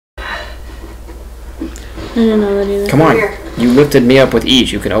I didn't know that either. Come on. You lifted me up with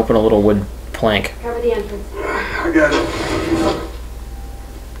ease. You can open a little wood plank. Cover the entrance. I got it.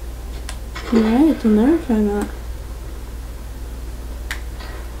 Alright, then verify that.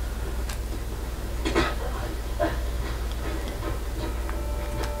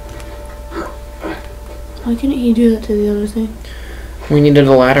 Why couldn't you do that to the other thing? We needed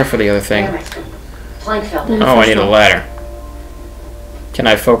a ladder for the other thing. Plank fell. Oh, I need a ladder. Can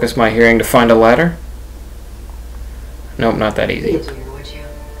I focus my hearing to find a ladder? Nope, not that easy. Would you?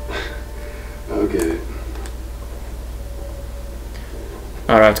 I'll get it.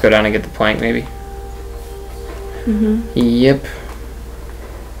 Oh, do I have to go down and get the plank, maybe? Mm-hmm. Yep.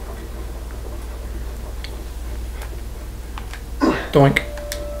 Doink.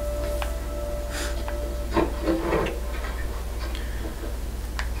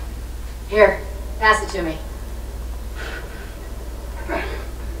 Here, pass it to me.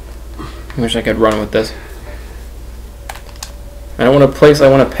 I wish I could run with this. I don't want to place, I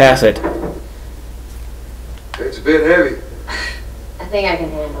want to pass it. It's a bit heavy. I think I can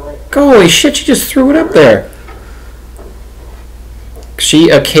handle it. Holy shit, she just threw it up there. She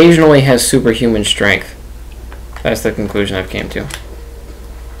occasionally has superhuman strength. That's the conclusion I've came to.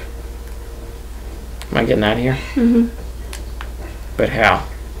 Am I getting out of here? Mm-hmm. But how?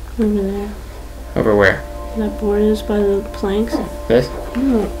 Over there. Over where? That board is by the planks. This?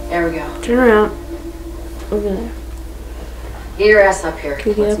 Oh, There we go. turn around. Over there. Get your ass up here. Can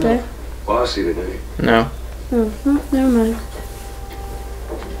you get Let's up there? move. Bossy today. No. Oh, oh, never mind.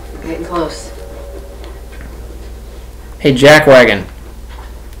 We're getting close. Hey, Jackwagon.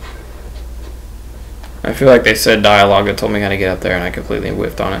 I feel like they said dialogue that told me how to get up there and I completely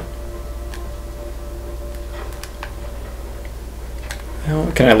whiffed on it.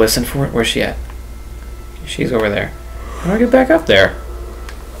 Oh, can I listen for it? Where's she at? She's over there. How do I get back up there?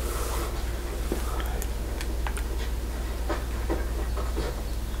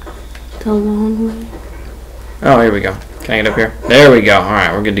 The long way. Oh, here we go. Can I get up here? There we go.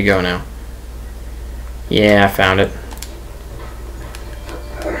 Alright, we're good to go now. Yeah, I found it.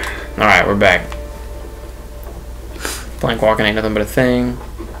 Alright, we're back. Plank walking ain't nothing but a thing.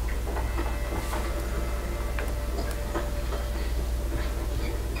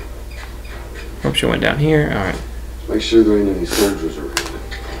 Hope she went down here. Alright. Make sure there ain't any soldiers around.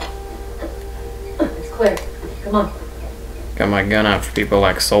 It's clear. Come on. Got my gun out for people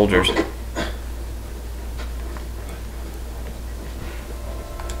like soldiers.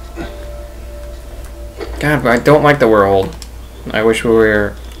 God, but I don't like that we're old. I wish we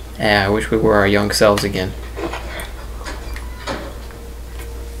were... Yeah, I wish we were our young selves again.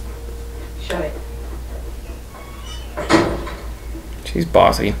 Shut it. She's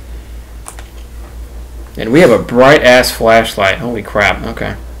bossy. And we have a bright-ass flashlight. Holy crap,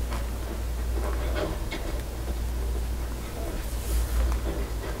 okay.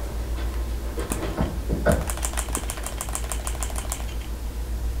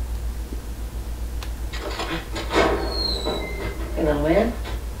 You little man.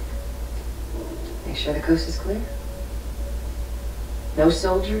 Make sure the coast is clear. No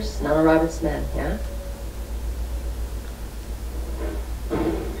soldiers, none of Robert's men, yeah?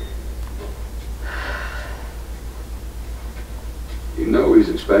 You know he's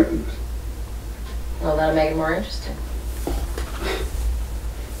expecting us. Well, that'll make it more interesting.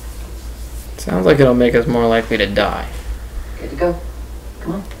 Sounds like it'll make us more likely to die. Good to go.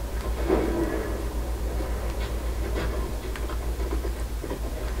 Come on.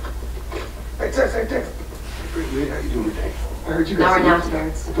 Hey, Tex. Pretty late. How you doing today? I heard you Now guys. we're not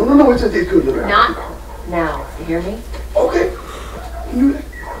terrorists. No. It's good. Look Not now. You hear me? Okay. You do that.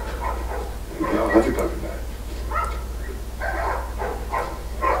 I'll have you covered that.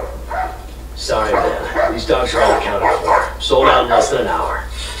 Sorry, man. These dogs are all accounted for. Sold out in less than an hour.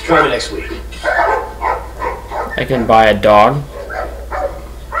 Try me next week. I can buy a dog.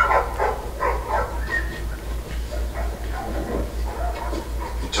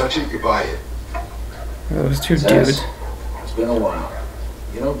 You touch it, you buy it. Those two Tess, dudes. It's been a while.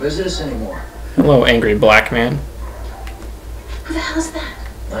 You don't visit us anymore. Hello, angry black man. Who the hell is that?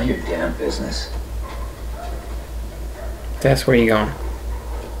 None of your damn business. That's where you going.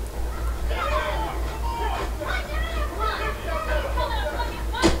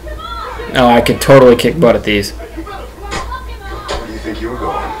 Oh, I could totally kick butt at these. Where do you think you were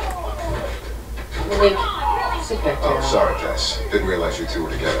going? Malik, sit back down. Oh, sorry, Tess. Didn't realize you two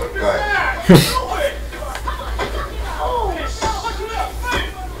were together. Go ahead.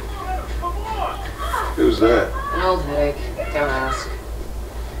 Who's that? An old headache. Don't ask.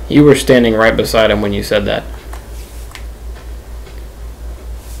 You were standing right beside him when you said that.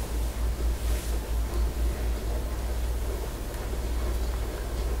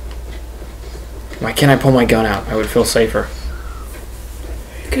 Why can't I pull my gun out? I would feel safer.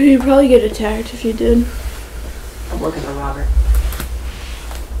 Because you'd probably get attacked if you did. I'm looking for Robert.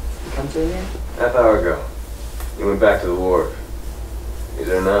 You come through yet? Half hour ago. He went back to the ward. He's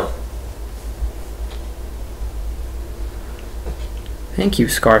there now. Thank you,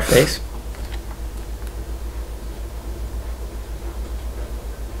 Scarface.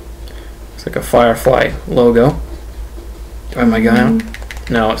 It's like a Firefly logo. Do I have my gun out?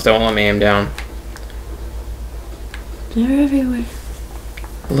 No, it's don't let me aim down. They're everywhere.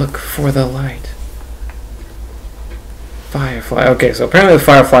 Look for the light. Firefly. Okay, so apparently the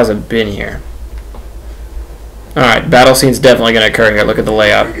Fireflies have been here. Alright, battle scene's definitely going to occur here. Look at the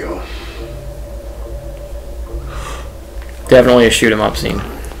layout. Here we go. Definitely a shoot 'em up scene.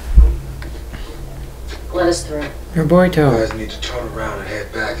 Let us through. Your boy You Toe. guys need to turn around and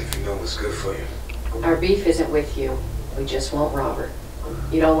head back if you know what's good for you. Our beef isn't with you. We just want Robert.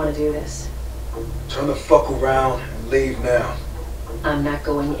 You don't want to do this. Turn the fuck around and leave now. I'm not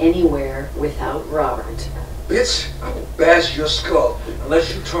going anywhere without Robert. Bitch, I will bash your skull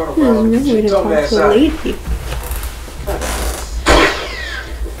unless you turn There's around no and way get to your talk dumb ass to a out. lady.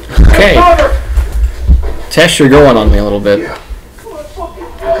 Okay. Tess, you're going on me a little bit. Yeah.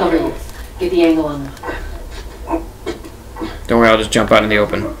 I'll cover you. Get the angle on them. Don't worry, I'll just jump out in the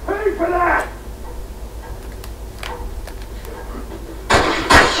open.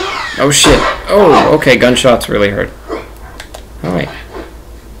 Oh shit. Oh, okay, gunshots really hurt. Alright.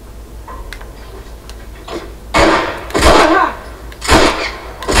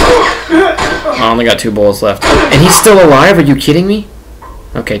 I only got 2 bullets left. And he's still alive? Are you kidding me?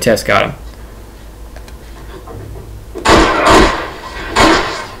 Okay, Tess got him.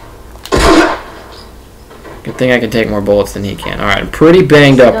 Good thing I can take more bullets than he can. Alright, I'm pretty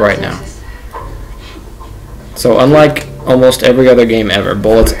banged up right now. So unlike almost every other game ever,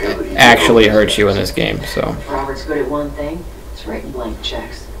 bullets actually hurt you in this game. So If Robert's good at one thing, it's writing blank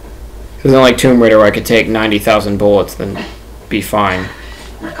checks. this isn't like Tomb Raider where I could take 90,000 bullets then be fine.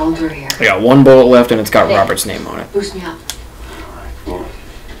 I'm not going through here. I got 1 bullet left and it's got Robert's name on it. Boost me up.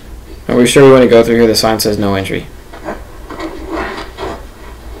 Are we sure we want to go through here? The sign says no entry.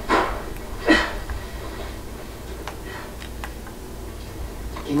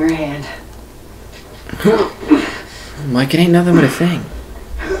 Give me your hand. Mike, it ain't nothing but a thing.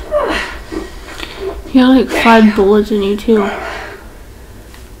 You got like 5 bullets in you too.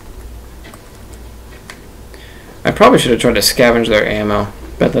 I probably should have tried to scavenge their ammo.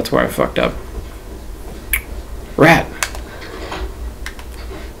 Bet that's where I fucked up. Rat.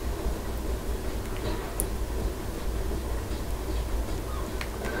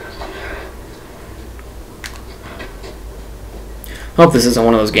 Hope this isn't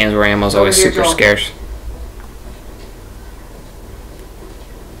one of those games where ammo's always Over here, super Joel. scarce.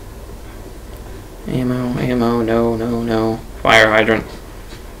 Ammo, no. Fire hydrant.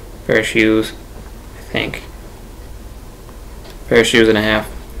 Pair of shoes, I think. Pair of shoes and a half.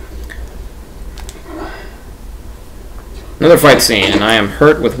 Another fight scene, and I am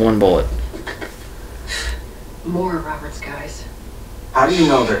hurt with 1 bullet. More of Robert's guys. How do you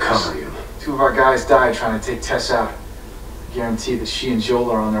know they're coming? 2 of our guys died trying to take Tess out. I guarantee that she and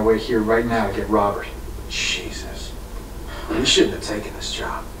Joel are on their way here right now to get Robert. Jesus. We shouldn't have taken this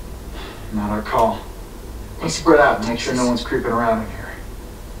job. Not our call. Let's spread out and make sure no one's creeping around in here.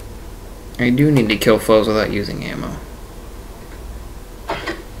 I do need to kill foes without using ammo.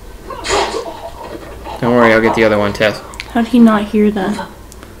 Don't worry, I'll get the other one, Tess. How'd he not hear that?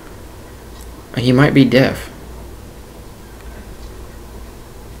 He might be deaf.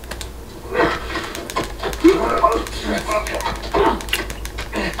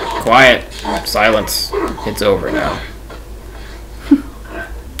 Quiet. Silence. It's over now.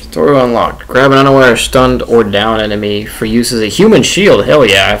 Story unlocked. Grab an unaware, stunned, or down enemy for use as a human shield. Hell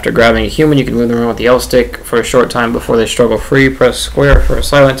yeah. After grabbing a human, you can move them around with the L stick for a short time before they struggle free. Press square for a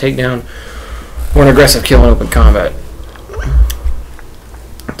silent takedown or an aggressive kill in open combat.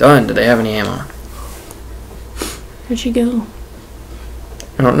 Done. Do they have any ammo? Where'd she go?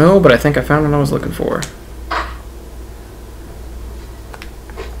 I don't know, but I think I found what I was looking for.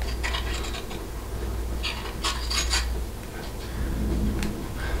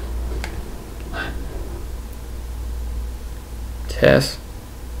 Tess.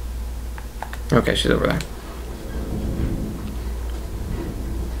 Okay, she's over there.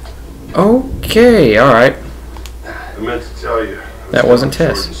 Okay, alright. I meant to tell you. That wasn't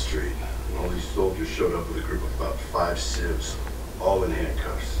Jordan Tess. Street. All these soldiers showed up with a group of about 5 civs, all in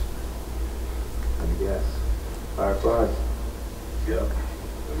handcuffs. Let me guess. Fireflies. Yep.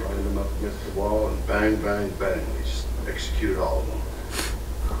 They lined them up against the wall and bang, bang, bang. They just executed all of them.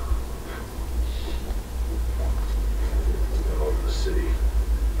 city.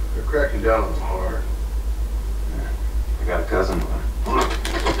 They're cracking down on them hard. I got a cousin.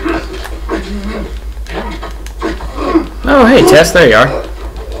 Oh, hey, Tess, there you are.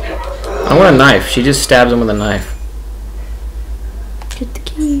 I want a knife. She just stabs him with a knife. Get the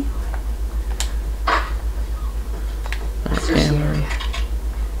key. Okay.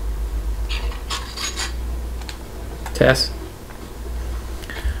 Tess.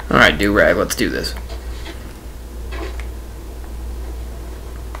 Alright, do-rag, let's do this.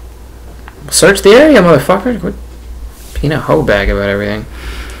 Search the area, motherfucker. Quit being a hoe bag about everything.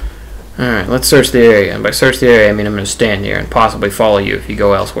 Alright, let's search the area. And by search the area, I mean I'm going to stand here and possibly follow you if you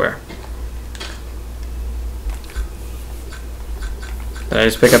go elsewhere. Did I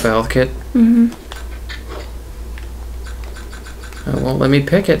just pick up a health kit? Mm-hmm. It won't let me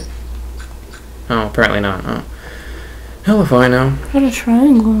pick it. Oh, apparently not. Oh. Hell if I know. Got a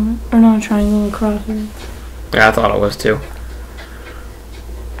triangle, or not a triangle, a crosser. Yeah, I thought it was too.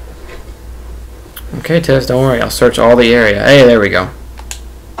 Okay, Tess, don't worry. I'll search all the area. Hey, there we go.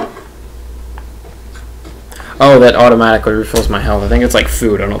 Oh, that automatically refills my health. I think it's like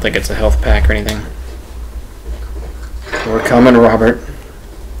food. I don't think it's a health pack or anything. We're coming, Robert.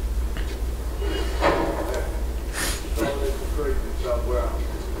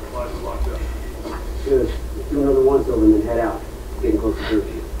 Good. Let's do another once over and then head out. It's getting close to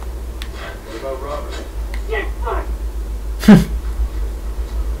curfew. What about Robert?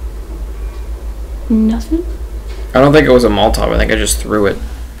 Nothing? I don't think it was a Molotov. I think I just threw it.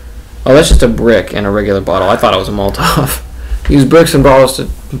 Oh, that's just a brick in a regular bottle. I thought it was a Molotov. Use bricks and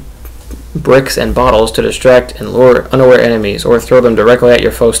bottles to distract and lure unaware enemies, or throw them directly at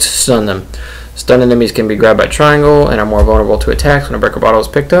your foes to stun them. Stunned enemies can be grabbed by triangle and are more vulnerable to attacks when a brick or bottle is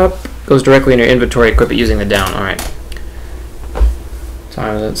picked up. Goes directly in your inventory. Equip it using the down. All right.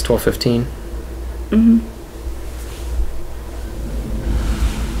 Time is it? It's 12:15. Mm-hmm.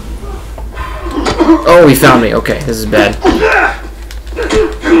 Oh, he found me. Okay, this is bad.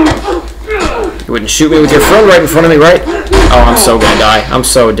 You wouldn't shoot me with your friend right in front of me, right? Oh, I'm so gonna die. I'm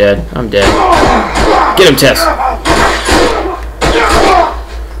so dead. I'm dead. Get him, Tess.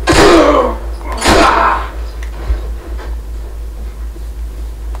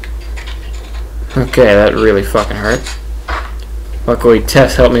 Okay, that really fucking hurt. Luckily,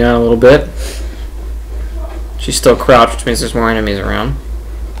 Tess helped me out a little bit. She's still crouched, which means there's more enemies around.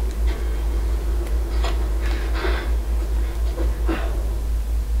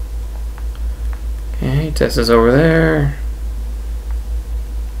 Okay, Tess is over there.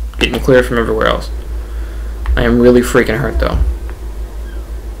 Getting clear from everywhere else. I am really freaking hurt, though.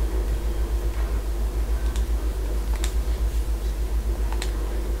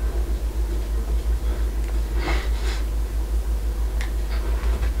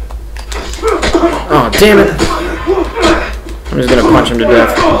 Oh, damn it! I'm just gonna punch him to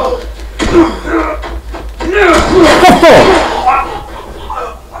death.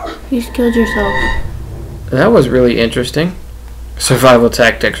 You just killed yourself. That was really interesting. Survival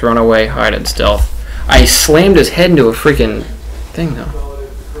tactics, run away, hide, and stealth. I slammed his head into a freaking thing, though.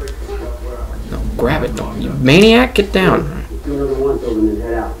 No, grab it. No, you maniac, get down. Let's do another once over and then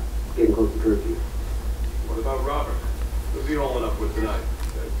head out. It's getting close to curfew. What about Robert? What's he rolling up with tonight?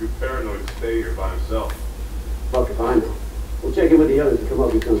 Too paranoid to stay here by himself. Fuck if I know. We'll check in with the others and come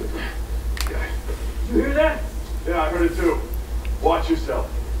up with something. Okay. You hear that? Yeah, I heard it too. Watch yourself.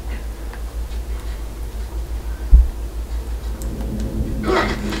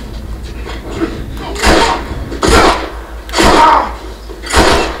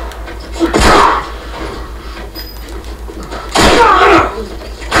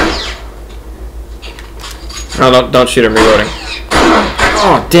 No, don't shoot him, reloading.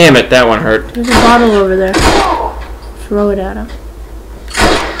 Oh, damn it, that one hurt. There's a bottle over there. Throw it at him.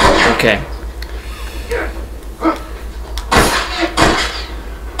 Okay.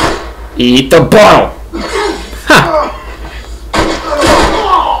 Eat the bottle! Ha!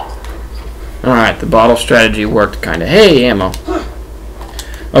 Alright, the bottle strategy worked kinda. Hey, ammo.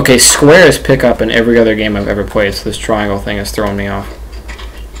 Okay, squares pick up in every other game I've ever played, so this triangle thing is throwing me off.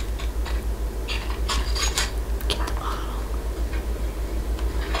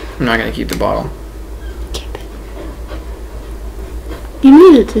 I'm not gonna keep the bottle. Keep it. You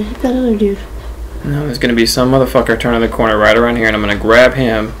need it to hit that other dude. No, there's gonna be some motherfucker turning the corner right around here, and I'm gonna grab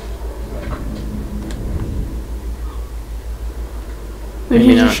him. Or Maybe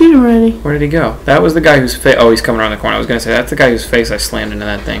did you not. shoot him already? Where did he go? That was the guy whose face. Oh, he's coming around the corner. I was gonna say that's the guy whose face I slammed into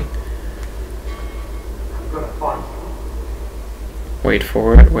that thing. Wait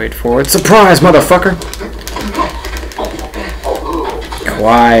for it. Wait for it. Surprise, motherfucker!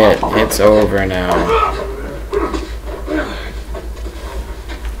 Quiet. It's over now.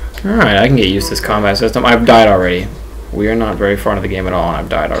 Alright, I can get used to this combat system. I've died already. We are not very far into the game at all, and I've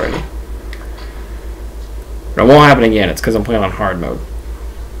died already. But it won't happen again. It's because I'm playing on hard mode.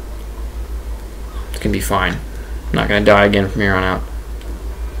 It can be fine. I'm not going to die again from here on out.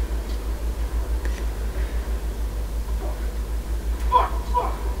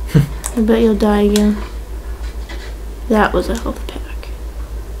 I bet you'll die again. That was a health pack.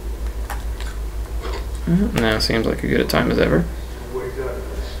 Now seems like as good a time as ever.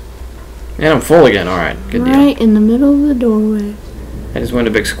 And I'm full again. Alright, good deal. Right in the middle of the doorway. I just went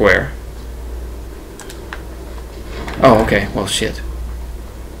a big square. Oh, okay. Well, shit.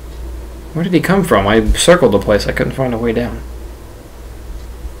 Where did he come from? I circled the place. I couldn't find a way down.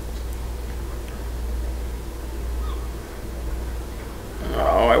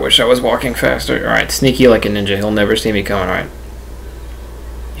 Oh, I wish I was walking faster. Alright, sneaky like a ninja. He'll never see me coming. Alright.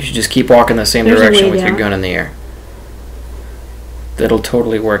 You should just keep walking the same There's a direction way with your down. gun in the air. That'll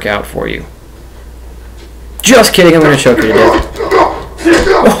totally work out for you. Just kidding, I'm going to choke you to death.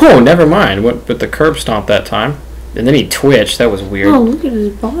 Oh, never mind. What? But the curb stomp that time. And then he twitched. That was weird. Oh, look at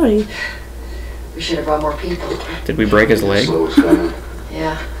his body. We should have brought more people. Did we break his leg? Slow us down.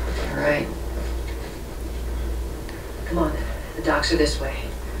 Yeah, you're right. Come on, the docks are this way.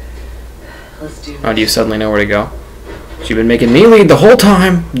 Let's do this. Oh, do you suddenly know where to go? You've been making me lead the whole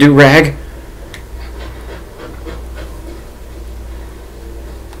time, do-rag.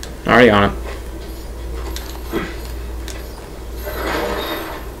 Already on it.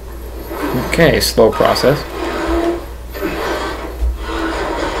 Okay, slow process.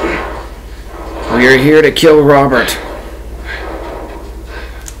 We are here to kill Robert.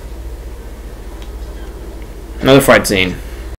 Another fight scene.